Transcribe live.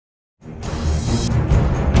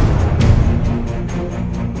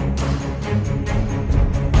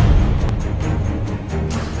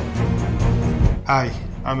Hi,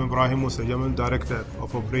 I'm Ibrahim Jamel, Director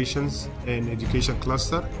of Operations in Education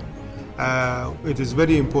Cluster. It is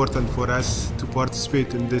very important for us to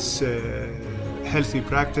participate in this healthy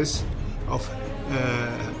practice of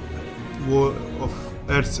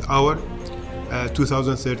Earth Hour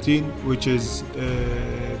 2013, which is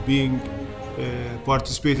being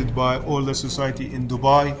participated by all the society in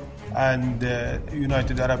Dubai and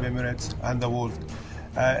United Arab Emirates and the world.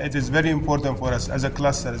 It is very important for us as a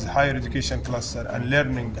cluster, as a higher education cluster and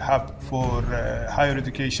learning hub for higher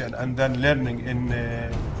education and then learning in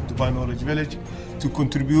Dubai Knowledge Village, to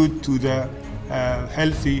contribute to the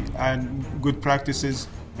healthy and good practices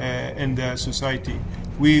in the society.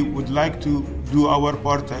 We would like to do our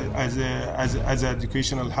part as an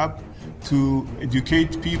educational hub to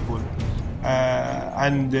educate people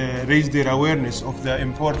and raise their awareness of the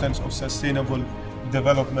importance of sustainable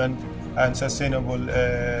development and sustainable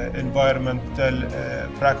environmental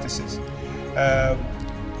practices.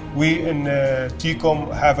 We in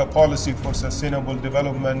TCOM have a policy for sustainable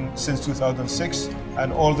development since 2006,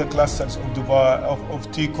 and all the clusters of Dubai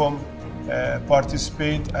of TCOM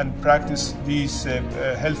participate and practice these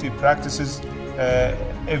healthy practices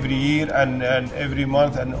every year and every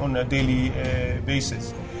month and on a daily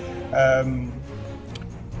basis.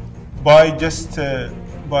 By just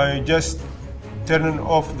turning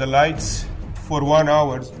off the lights for 1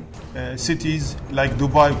 hour, cities like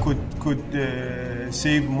Dubai could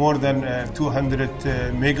save more than 200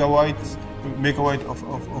 megawatt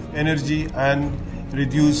of energy and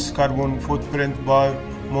reduce carbon footprint by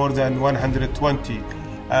more than 120.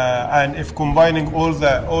 And if combining all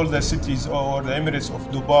the cities or the Emirates of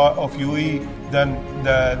Dubai of UAE, then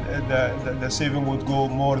the saving would go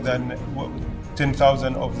more than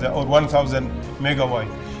 10,000 or 1,000 megawatt.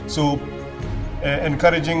 So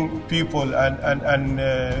encouraging people and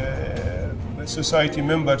society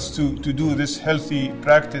members to do this healthy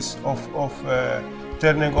practice of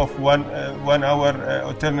turning off one hour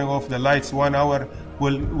or turning off the lights 1 hour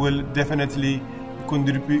will definitely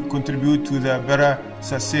contribute to the better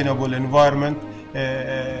sustainable environment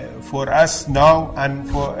for us now and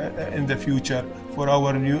for in the future for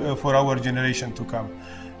our generation to come.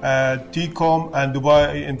 TCOM and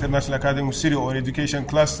Dubai International Academy City or Education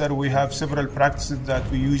Cluster, we have several practices that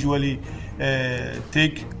we usually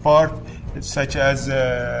take part, such as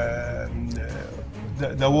the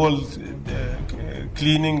whole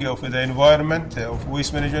cleaning of the environment, of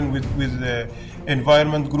waste management with the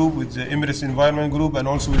environment group, with the Emirates Environment Group, and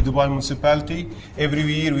also with Dubai Municipality. Every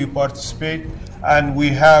year we participate, and we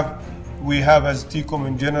have as TCOM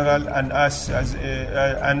in general and us as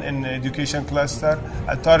and in education cluster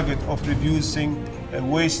a target of reducing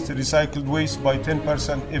recycled waste by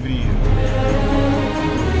 10% every year.